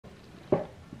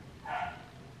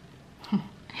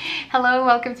Hello,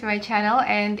 welcome to my channel,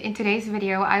 and in today's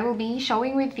video I will be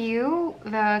showing with you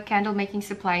the candle making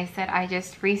supplies that I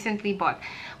just recently bought.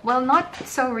 Well, not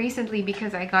so recently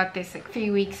because I got this like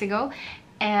 3 weeks ago,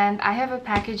 and I have a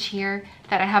package here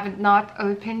that I haven't not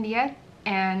opened yet,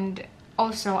 and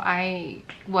also I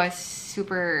was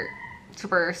super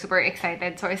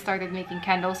excited, so I started making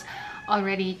candles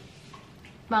already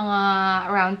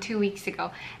around 2 weeks ago,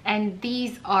 and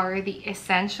these are the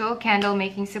essential candle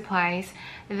making supplies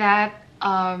that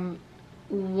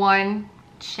one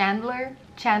Chandler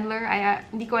ay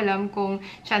hindi ko alam kung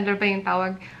Chandler ba yung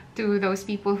tawag to those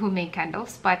people who make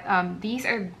candles, but these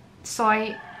are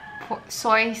soy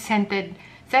scented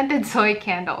soy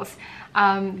candles.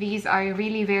 These are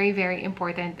really very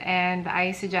important, and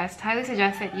I highly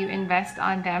suggest that you invest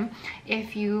on them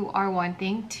if you are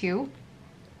wanting to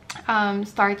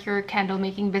start your candle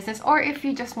making business, or if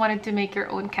you just wanted to make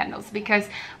your own candles, because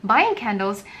buying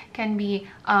candles can be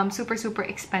super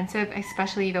expensive,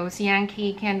 especially those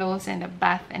Yankee candles and the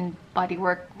Bath and Body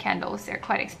Works candles. They're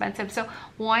quite expensive, so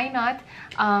why not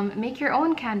make your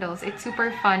own candles? It's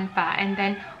super fun pa, and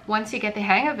then once you get the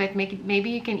hang of it, maybe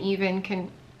you can even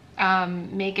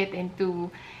make it into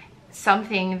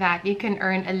something that you can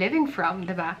earn a living from,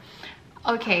 diba?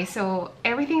 Okay, so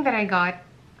everything that I got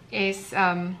is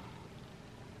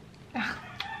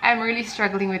I'm really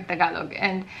struggling with Tagalog,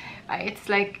 and it's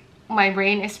like my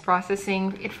brain is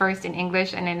processing it first in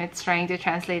English and then it's trying to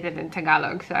translate it in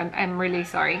Tagalog, so I'm really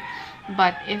sorry.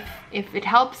 But if it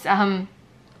helps, I'm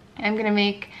gonna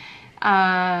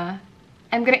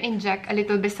inject a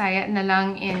little Bisaya na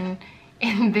lang in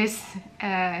this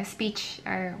speech,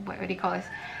 or what do you call this,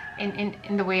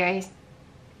 in the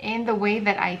way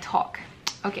that I talk.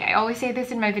 Okay, I always say this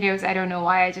in my videos. I don't know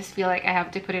why. I just feel like I have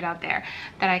to put it out there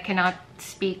that I cannot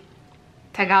speak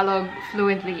Tagalog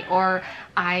fluently, or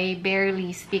I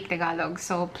barely speak Tagalog.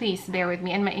 So please bear with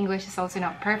me. And my English is also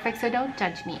not perfect, so don't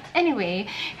judge me. Anyway,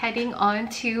 heading on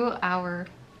to our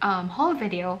haul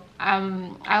video.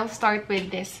 I'll start with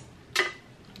this.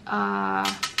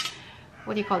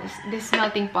 What do you call this? This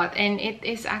melting pot, and it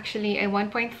is actually a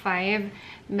 1.5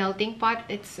 melting pot.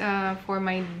 It's for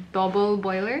my double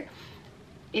boiler.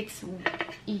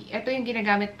 Ito yung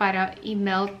ginagamit para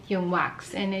i-melt yung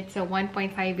wax, and it's a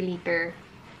 1.5 liter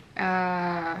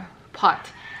pot.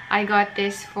 I got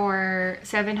this for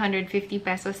 750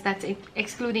 pesos. That's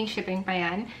excluding shipping pa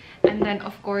yan. And then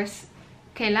of course,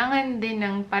 kailangan din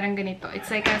ng parang ganito.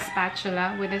 It's like a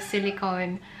spatula with a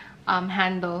silicone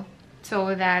handle,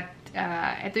 so that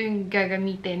ito yung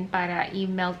gagamitin para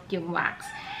i-melt yung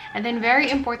wax. And then very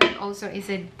important also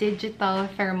is a digital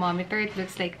thermometer. It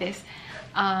looks like this.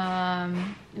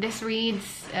 This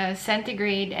reads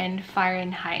centigrade and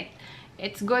Fahrenheit.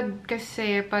 It's good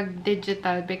kasi pag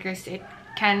digital, because it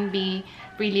can be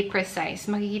really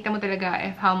precise. Makikita mo talaga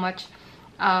if how much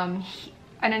ano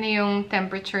na yung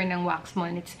temperature ng wax mo,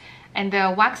 and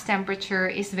the wax temperature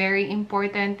is very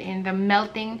important in the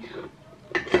melting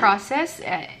process.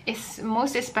 Is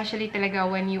most especially talaga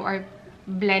when you are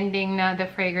blending na the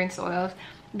fragrance oils.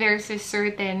 There's a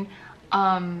certain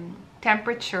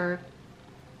temperature.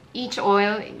 Each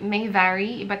oil may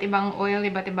vary, iba't ibang oil,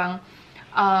 iba't ibang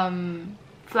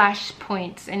flash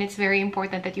points, and it's very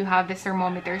important that you have this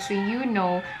thermometer so you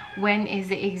know when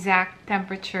is the exact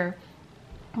temperature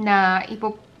na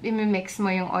imimix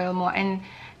mo yung oil mo. And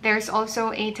there's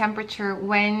also a temperature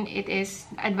when it is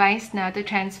advised na to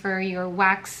transfer your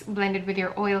wax blended with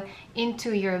your oil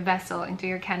into your vessel, into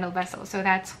your candle vessel. So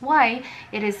that's why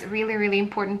it is really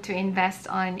important to invest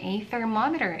on a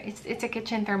thermometer. It's a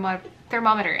kitchen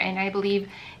thermometer, and I believe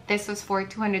this was for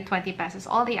 220 pesos.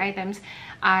 All the items,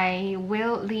 I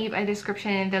will leave a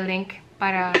description in the link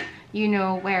para you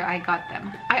know where I got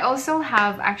them. I also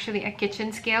have actually a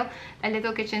kitchen scale, a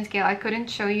little kitchen scale. I couldn't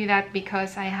show you that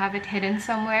because I have it hidden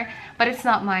somewhere, but it's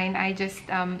not mine. I just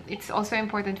it's also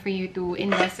important for you to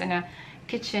invest in a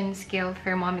kitchen scale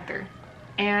thermometer.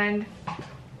 And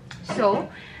so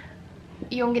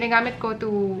yung ginagamit ko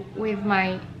with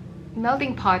my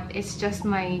melting pot is just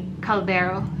my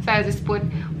caldero. So I just put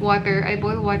water. I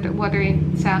boil water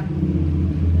in sa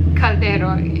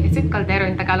caldero. Is it caldero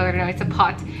in Tagalog? No, it's a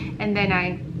pot. And then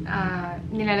I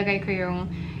nilalagay ko yung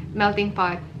melting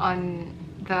pot on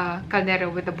the caldero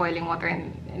with the boiling water,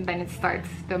 and then it starts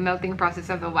the melting process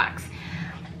of the wax.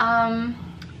 I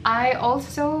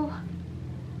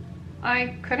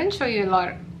couldn't show you a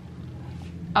lot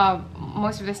of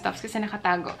most of the stuff kasi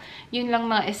nakatago. Yun lang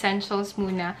mga essentials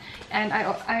muna. And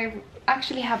I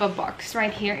actually have a box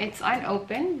right here. It's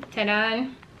unopened. Ta-da!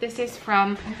 This is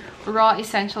from Raw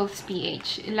Essentials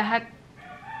PH. Lahat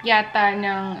yata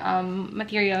ng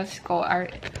materials ko are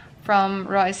from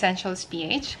Raw Essentials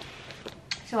PH.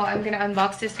 So I'm gonna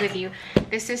unbox this with you.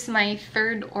 This is my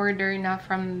third order na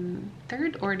from...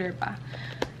 Third order pa?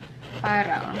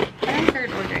 Parang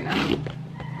third order na.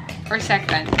 Or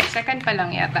second. Second pa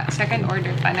lang yata. Second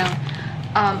order pa ng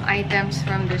items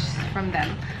from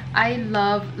them. I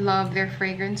love their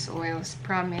fragrance oils.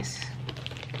 Promise.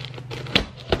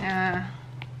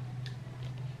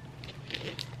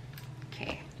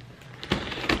 Okay.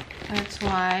 That's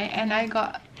why. And I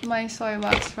got my soy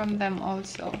wax from them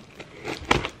also.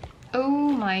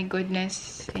 Oh my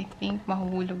goodness. I think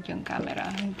mahuhulog yung camera.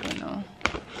 I don't know.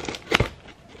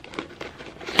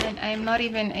 And I'm not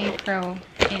even a pro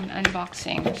in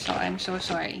unboxing, so I'm so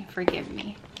sorry. Forgive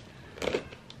me.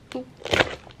 Oop.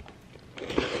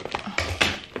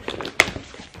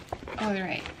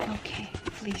 Alright. Okay.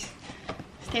 Please.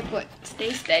 Stay put.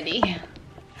 Stay steady.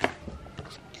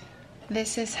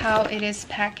 This is how it is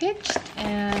packaged.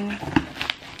 And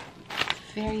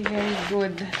very, very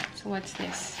good. So what's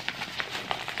this?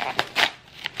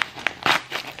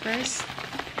 First,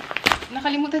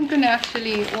 nakalimutan ko na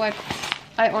actually what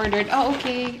I ordered. Oh,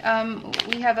 okay.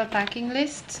 We have a packing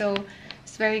list, so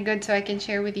it's very good. So I can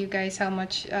share with you guys how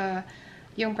much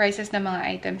yung prices ng mga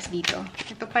items dito.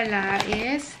 Ito pala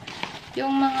is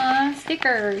yung mga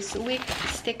stickers, wick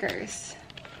stickers.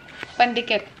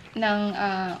 Pandikit ng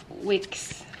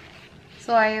wicks.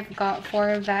 So I have got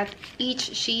 4 of that.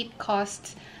 Each sheet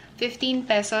costs 15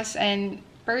 pesos, and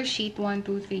per sheet 1,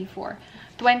 2, 3, 4.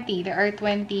 20. There are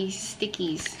 20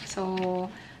 stickies. So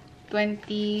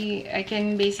 20, I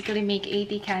can basically make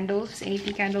 80 candles,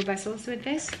 80 candle vessels with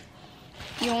this.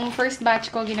 Yung first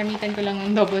batch ko, ginamitan ko lang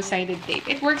ng double-sided tape.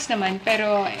 It works naman,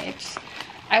 pero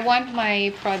I want my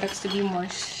products to be more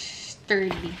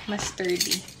sturdy, mas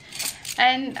sturdy.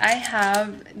 And I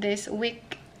have this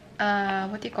wick,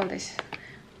 what do you call this?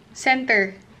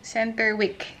 Center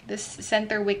wick. This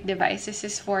center wick device. This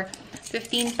is for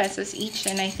 15 pesos each,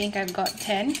 and I think I've got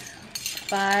 10.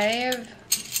 5,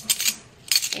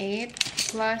 8,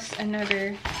 plus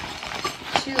another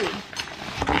 2.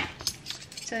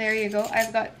 So there you go.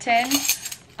 I've got 10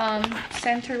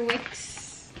 center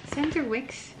wicks. Center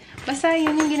wicks? Basta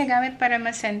yun yung ginagamit para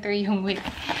ma-center yung wick.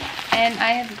 And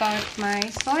I have got my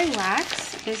soy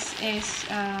wax. This is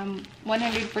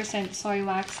 100% soy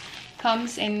wax.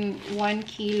 Comes in 1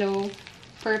 kilo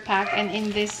per pack, and in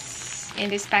this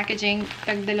packaging,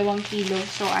 tag 2 kilo.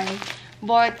 So I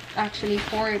bought actually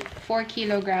 4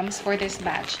 kilograms for this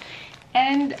batch.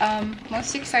 And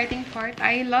most exciting part,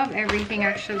 I love everything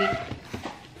actually.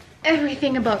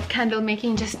 Everything about candle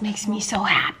making just makes me so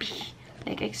happy,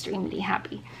 like extremely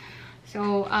happy.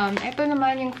 So ito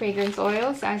naman yung fragrance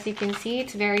oils. As you can see,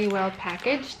 it's very well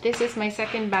packaged. This is my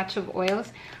second batch of oils.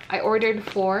 I ordered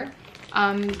 4.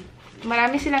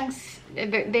 Marami silang,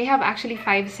 they have actually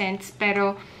 5 cents,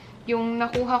 pero yung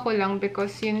nakuha ko lang,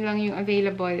 because yun lang yung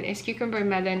available, is cucumber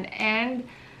melon and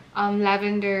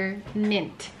lavender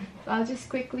mint. So I'll just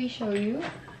quickly show you.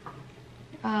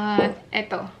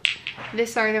 Eto.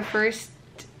 These are the first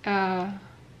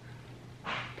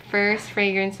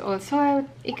fragrance oil. So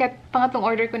pangatlong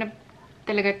order ko na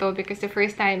talaga to, because the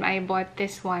first time I bought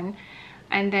this one,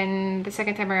 and then the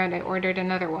second time around I ordered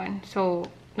another one. So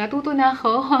natuto na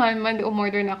ako.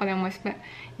 Umorder na ako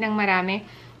ng marami.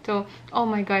 So, oh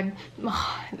my god.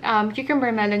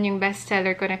 Cucumber melon yung best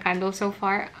seller ko na candle so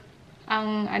far.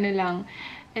 Ang ano lang,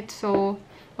 it's so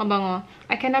mabango.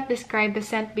 I cannot describe the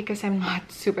scent because I'm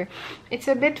not super. It's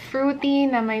a bit fruity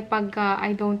na may pagka,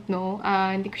 I don't know.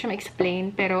 Hindi ko siya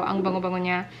ma-explain, pero ang bango-bango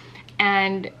niya.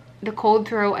 And the cold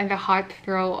throw and the hot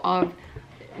throw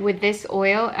with this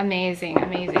oil, amazing,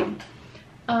 amazing.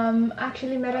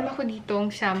 Actually, meron ako ditong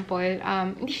sample.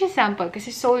 Hindi siya sample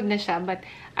kasi sold na siya, but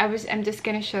I'm just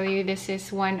gonna show you. This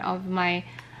is one of my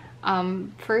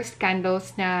first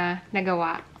candles na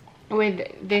nagawa with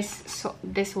this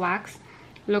wax.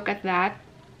 Look at that.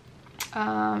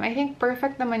 I think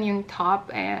perfect naman yung top.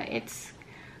 It's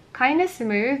kind of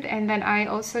smooth, and then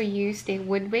I also used a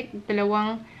wood wick.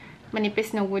 Dalawang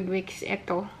manipis na wood wicks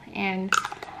ito. And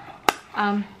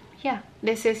yeah,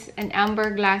 this is an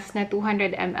amber glass na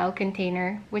 200 ml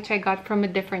container, which I got from a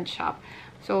different shop.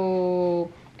 So,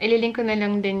 ililink ko na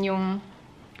lang din yung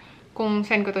kung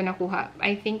saan ko to nakuha.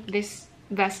 I think this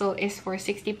vessel is for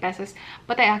 60 pesos,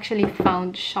 but I actually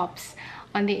found shops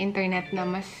on the internet na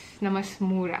mas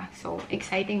mura. So,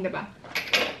 exciting, diba?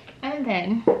 And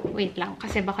then, wait lang,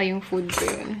 kasi baka yung food ko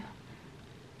yun.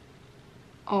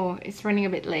 Oh, it's running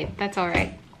a bit late. That's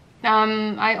alright.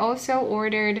 I also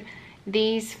ordered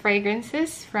these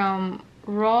fragrances from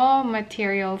Raw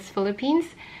Materials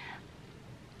Philippines.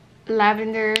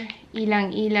 Lavender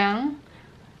Ilang Ilang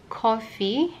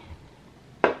Coffee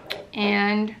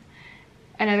and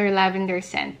another lavender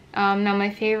scent. Now my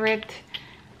favorite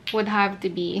would have to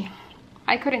be,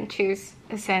 I couldn't choose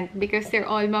a scent because they're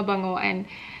all mabango, and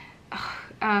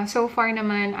so far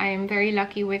naman I'm very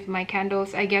lucky with my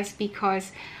candles, I guess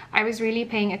because I was really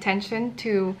paying attention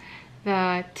to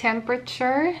the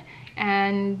temperature,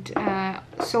 and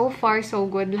so far so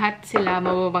good. Lahat sila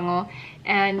mababango,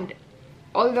 and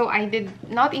although I did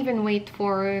not even wait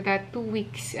for that 2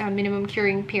 weeks minimum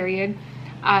curing period,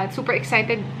 super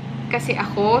excited kasi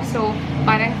ako. So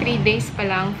parang 3 days pa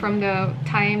lang from the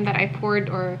time that I poured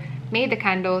or made the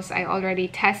candles, I already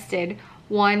tested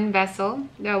one vessel,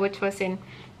 which was in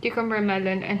cucumber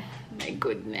melon, and my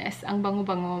goodness, ang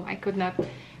bango-bango. I could not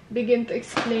begin to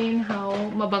explain how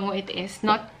mabango it is.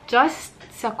 Not just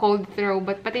sa cold throw,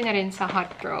 but pati na rin sa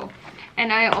hot throw.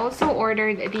 And I also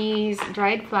ordered these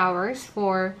dried flowers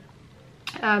for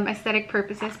aesthetic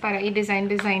purposes, para i-design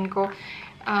ko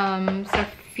sa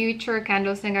future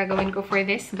candles na gagawin ko for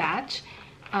this batch.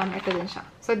 Ito din siya.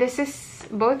 So this is,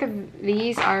 both of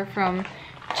these are from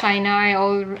China. I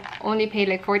only paid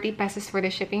like 40 pesos for the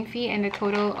shipping fee, and the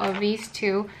total of these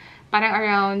two parang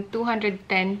around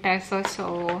 210 pesos.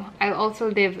 So I'll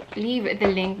also leave the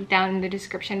link down in the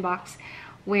description box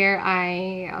where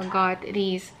I got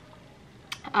these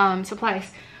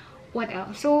supplies. What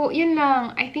else? So yun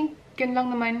lang. I think yun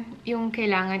lang naman yung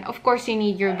kailangan. Of course, you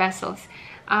need your vessels.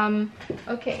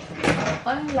 Okay,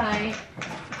 online,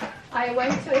 I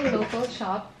went to a local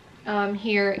shop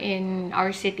here in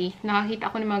our city.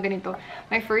 Nakakita ko ng mga ganito.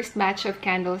 My first batch of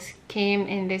candles came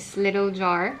in this little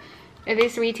jar.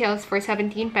 This retails for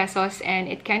 17 pesos,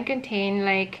 and it can contain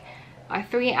like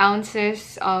 3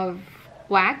 ounces of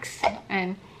wax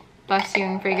and plus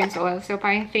yung fragrance oil. So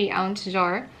parang 3-ounce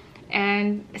jar.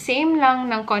 And same lang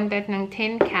ng content ng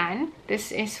tin can.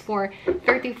 This is for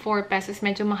 34 pesos.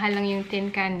 Medyo mahal lang yung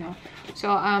tin can, no? So,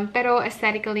 pero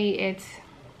aesthetically, it's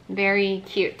very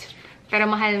cute. Pero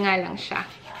mahal nga lang siya.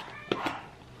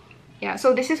 Yeah,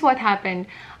 so this is what happened.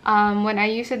 When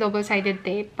I used a double-sided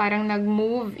tape, parang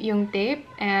nag-move yung tape.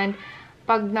 And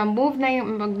pag nag-move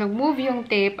yung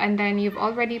tape, and then you've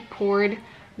already poured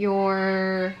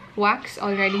your wax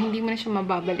already, hindi mo na siya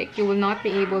mababalik. You will not be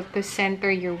able to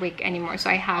center your wick anymore. So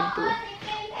I had to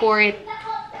pour it.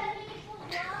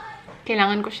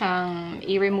 Kailangan ko siyang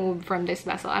i-remove from this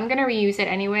vessel. I'm gonna reuse it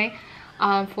anyway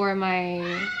for my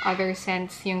other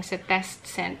scents, yung sa test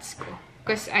scents ko.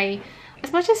 Because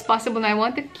as much as possible, I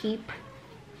want to keep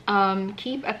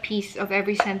a piece of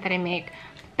every scent that I make.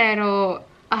 Pero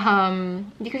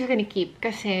hindi ko siya gonna keep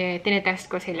kasi tinetest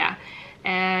ko sila.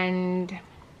 And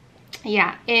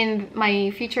yeah, in my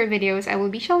future videos, I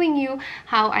will be showing you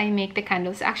how I make the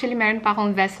candles. Actually, meron pa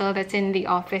akong vessel that's in the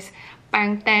office.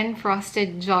 Parang 10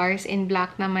 frosted jars in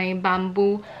black na may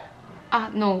bamboo.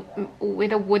 No,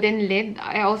 with a wooden lid.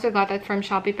 I also got that from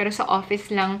Shopee, pero sa office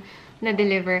lang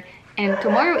na-deliver. And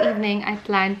tomorrow evening, I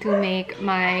plan to make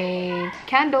my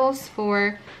candles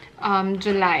for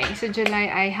July. So July,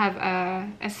 I have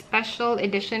a special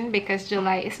edition because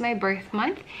July is my birth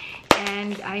month.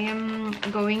 And I am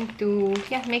going to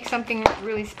make something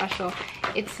really special.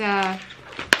 It's a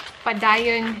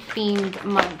Padayon themed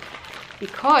month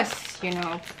because, you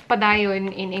know,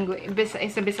 Padayon in English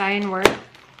is a Visayan word,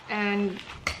 and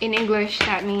in English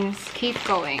that means keep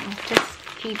going. Just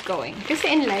keep going. Because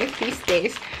in life these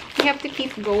days, we have to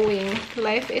keep going.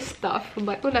 Life is tough,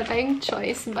 but wala tayong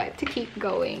choice but to keep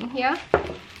going. Yeah.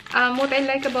 What I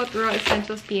like about Raw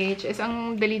Essentials PH is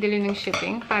ang dali-dali ng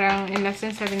shipping. Parang in less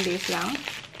than 7 days lang.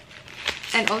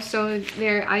 And also,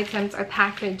 their items are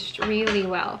packaged really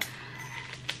well.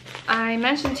 I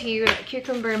mentioned to you that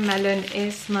cucumber melon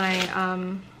is my,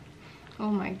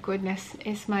 oh my goodness,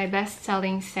 is my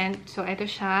best-selling scent. So, ito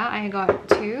siya. I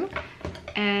got 2.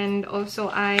 And also,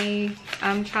 I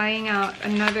am trying out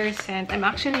another scent. I'm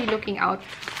actually looking out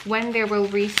when they will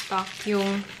restock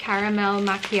yung caramel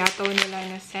macchiato nila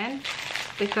na scent,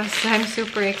 because I'm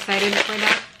super excited for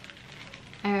that.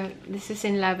 This is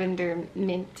in lavender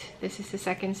mint. This is the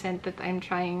second scent that I'm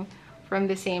trying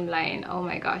from the same line. Oh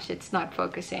my gosh, it's not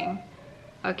focusing.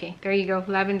 Okay, there you go,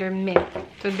 lavender mint.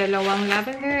 So dalawang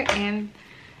lavender and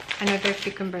another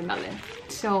cucumber melon.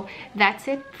 So that's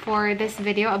it for this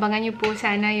video. Abangan nyo po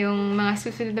sana yung mga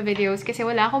susunod na videos kasi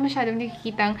wala ako masyadong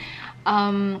nakikitang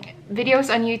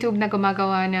videos on YouTube na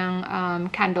gumagawa ng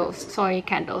candles, soy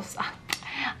candles.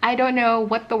 I don't know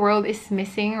what the world is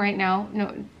missing right now,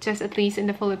 no, just at least in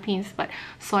the Philippines, but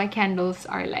soy candles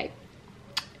are like,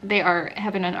 they are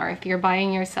heaven on earth. You're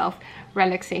buying yourself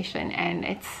relaxation and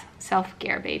it's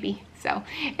self-care, baby. So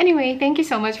anyway, thank you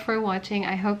so much for watching.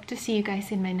 I hope to see you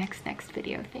guys in my next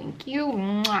video. Thank you.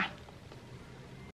 Mwah.